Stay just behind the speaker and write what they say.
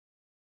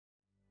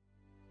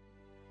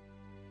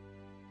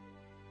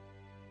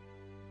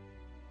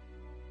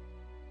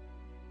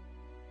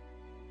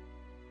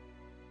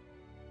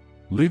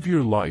Live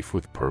your life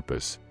with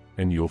purpose,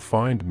 and you'll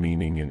find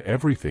meaning in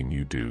everything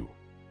you do.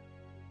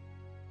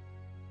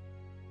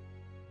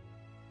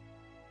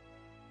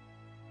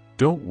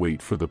 Don't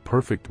wait for the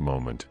perfect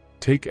moment.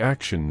 Take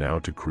action now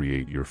to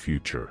create your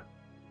future.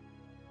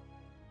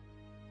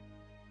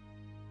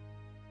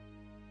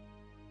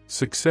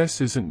 Success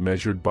isn't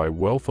measured by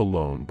wealth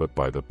alone, but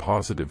by the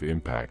positive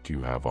impact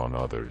you have on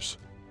others.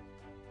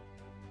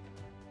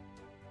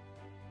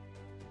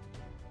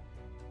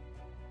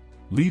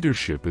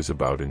 Leadership is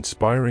about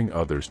inspiring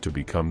others to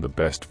become the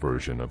best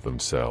version of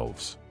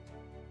themselves.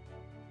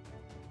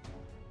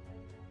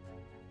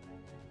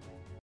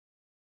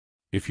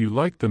 If you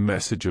liked the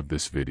message of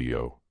this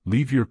video,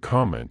 leave your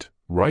comment,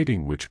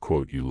 writing which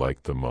quote you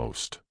liked the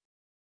most.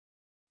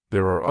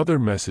 There are other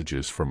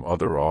messages from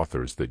other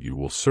authors that you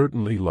will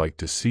certainly like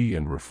to see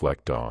and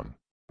reflect on.